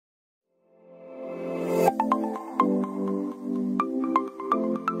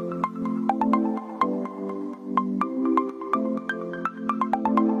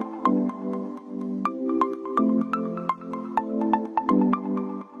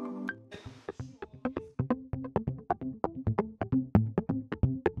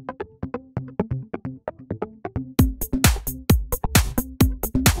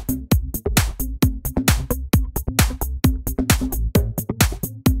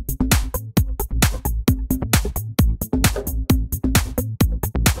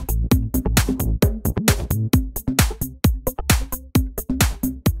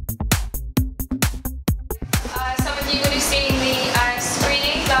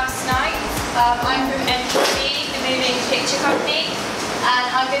I'm from MPC, the Moving Picture Company, and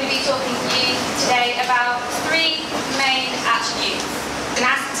I'm going to be talking to you today about three main attributes: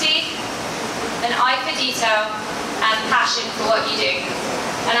 tenacity, an eye for detail, and passion for what you do.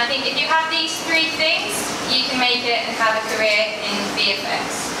 And I think if you have these three things, you can make it and have a career in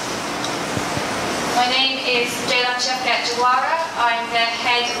VFX. My name is Ceylan Shevket. I'm the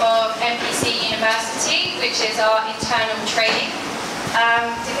head of MPC University, which is our internal training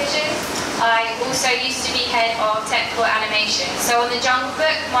division. I also used to be head of technical animation. So on the Jungle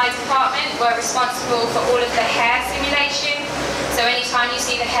Book, my department were responsible for all of the hair simulation. So anytime you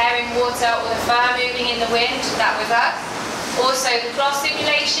see the hair in water or the fur moving in the wind, that was us. Also the cloth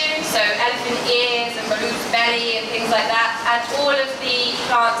simulation, so elephant ears and balloon's belly and things like that, and all of the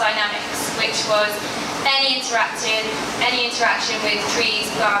plant dynamics, which was any interaction with trees,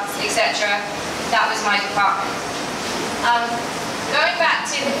 plants, etc. That was my department. Going back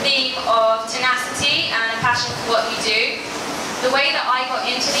to the theme of tenacity and a passion for what you do, the way that I got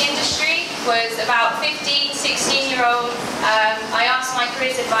into the industry was about 15, 16-year-old. I asked my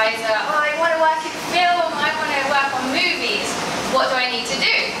careers advisor, I want to work in film, I want to work on movies, what do I need to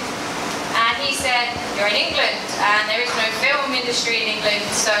do? And he said, you're in England and there is no film industry in England,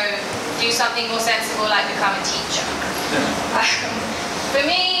 so do something more sensible like become a teacher. For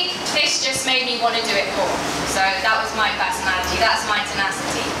me, this just made me want to do it more. So that was my personality, that's my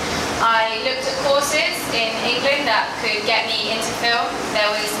tenacity. I looked at courses in England that could get me into film. There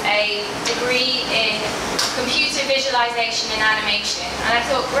was a degree in computer visualization and animation. And I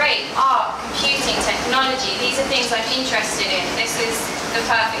thought, great, art, computing, technology, these are things I'm interested in. This is the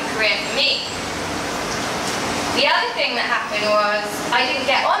perfect career for me. The other thing that happened was I didn't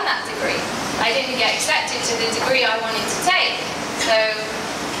get on that degree. I didn't get accepted to the degree I wanted to take. So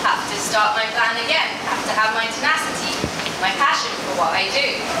have to start my plan again, have to have my tenacity, my passion for what I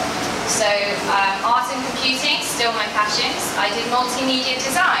do. So art and computing, still my passions. I did multimedia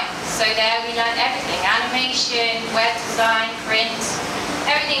design. So there we learned everything: animation, web design, print,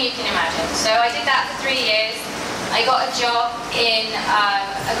 everything you can imagine. So I did that for 3 years. I got a job in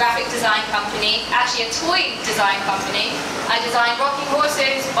a graphic design company, actually a toy design company. I designed rocking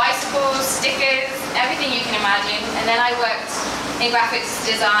horses, bicycles, stickers, everything you can imagine. And then I worked in graphics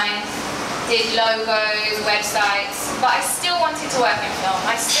design, did logos, websites, but I still wanted to work in film.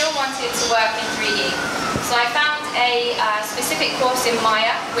 I still wanted to work in 3D. So I found a specific course in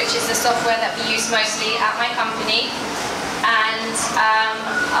Maya, which is the software that we use mostly at my company. And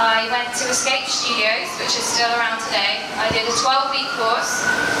I went to Escape Studios, which is still around today. I did a 12-week course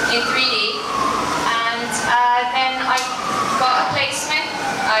in 3D, and then I got a placement.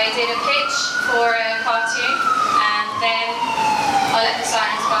 I did a pitch for a cartoon, and then I'll let the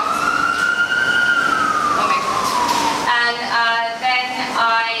sirens pass. And then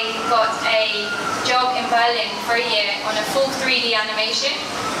I got a job in Berlin for a year on a full 3D animation.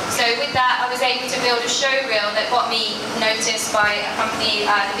 So with that, I was able to build a show reel that got me noticed by a company,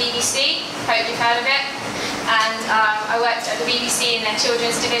 the BBC. Hope you've heard of it. And I worked at the BBC in their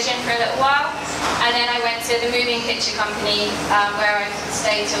children's division for a little while. And then I went to the Moving Picture Company, where I've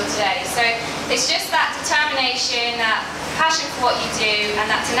stayed till today. So it's just that determination, that passion for what you do,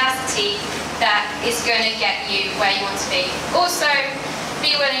 and that tenacity that is going to get you where you want to be. Also,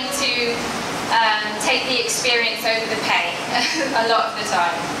 be willing to take the experience over the pay a lot of the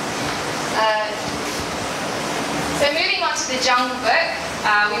time. So moving on to the Jungle Book,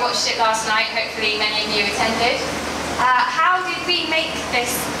 we watched it last night, hopefully many of you attended. How did we make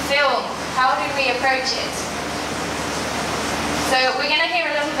this film? How did we approach it? So we're going to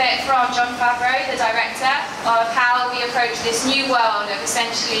hear a little bit from Jon Favreau, the director, of how we approach this new world of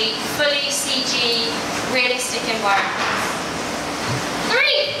essentially fully CG, realistic environments. 3,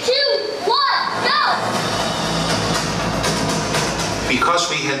 2, 1, go! Because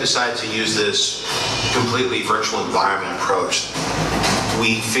we had decided to use this completely virtual environment approach,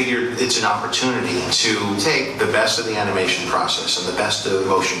 we figured it's an opportunity to take the best of the animation process and the best of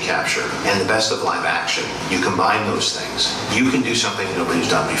motion capture and the best of live action. You combine those things, you can do something nobody's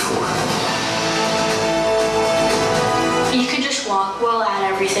done before. You could just walk well at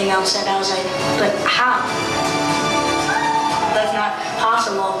everything else, and I was like, but how? That's not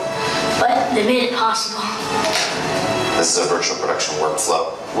possible, but they made it possible. This is a virtual production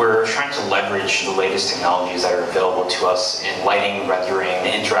workflow. We're trying to leverage the latest technologies that are available to us in lighting, rendering, and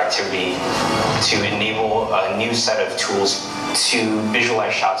interactivity to enable a new set of tools to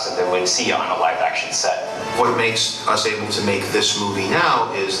visualize shots that they would see on a live action set. What makes us able to make this movie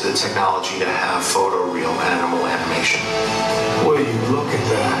now is the technology to have photoreal animal animation. Will you look at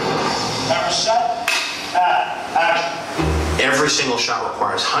that? Camera set, action. Every single shot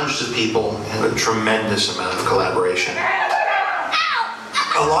requires hundreds of people and a tremendous amount of collaboration.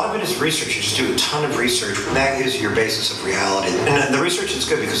 A lot of it is research. You just do a ton of research. That is your basis of reality. And the research is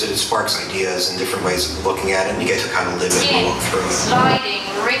good because it sparks ideas and different ways of looking at it, and you get to kind of live it and walk through it. Sliding,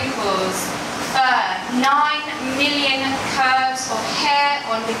 wrinkles, fur, 9 million curves of hair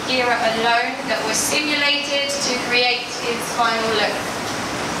on Bagheera alone that were simulated to create his final look.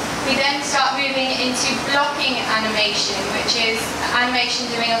 We then start moving into blocking animation, which is animation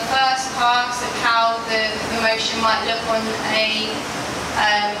doing a first pass of how the motion might look on a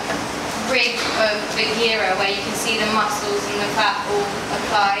rig of Bagheera, where you can see the muscles and the fat all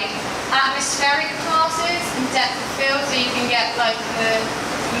applied. Atmospheric passes and depth of field, so you can get like the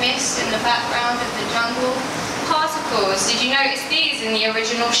mist in the background of the jungle. Particles, did you notice these in the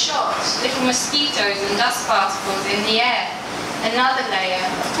original shot? Little mosquitoes and dust particles in the air. Another layer,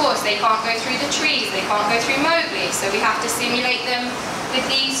 of course, they can't go through the trees, they can't go through Mowgli, so we have to simulate them with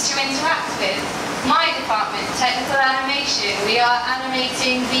these to interact with. My department, technical animation, we are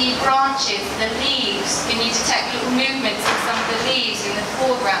animating the branches, the leaves. Can you detect little movements in some of the leaves in the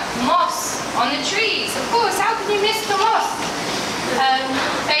foreground? Moss on the trees, of course, how can you miss the moss?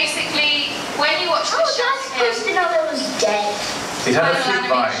 Basically, when you watch the show, that's supposed to know it was dead. It had a fruit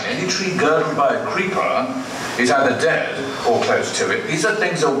vine. Any tree girdled by a creeper is either dead or close to it. These are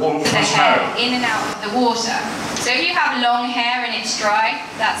things a wolf the must hair know. in and out of the water. So if you have long hair and it's dry,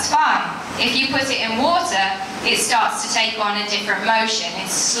 that's fine. If you put it in water, it starts to take on a different motion.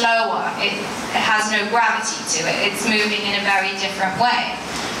 It's slower. It has no gravity to it. It's moving in a very different way.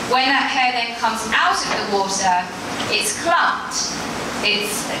 When that hair then comes out of the water, it's clumped.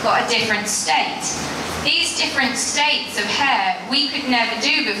 It's got a different state. These different states of hair we could never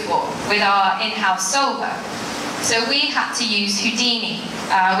do before with our in-house solver. So we had to use Houdini,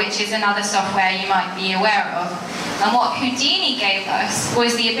 which is another software you might be aware of. And what Houdini gave us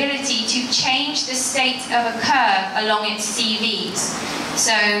was the ability to change the state of a curve along its CVs.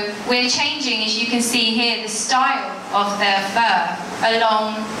 So we're changing, as you can see here, the style of the fur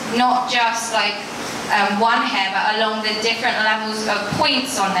along not just like one hair, but along the different levels of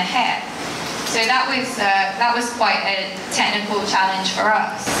points on the hair. So that was quite a technical challenge for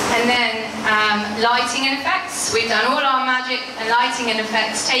us. And then lighting and effects. We've done all our magic and lighting and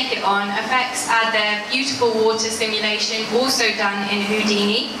effects. Take it on. Effects add their beautiful water simulation, also done in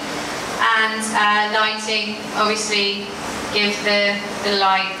Houdini. And lighting, obviously, give the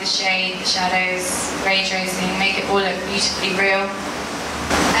light, the shade, the shadows, ray tracing, make it all look beautifully real.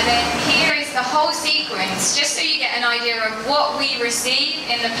 And then here is the whole sequence, just so you get an idea of what we receive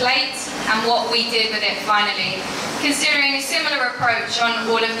in the plate and what we did with it finally. Considering a similar approach on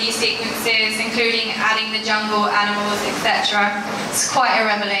all of these sequences, including adding the jungle, animals, etc., it's quite a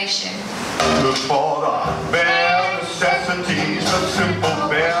revelation. Look for the bare necessities, the simple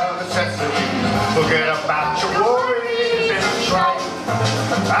bare necessities. Forget about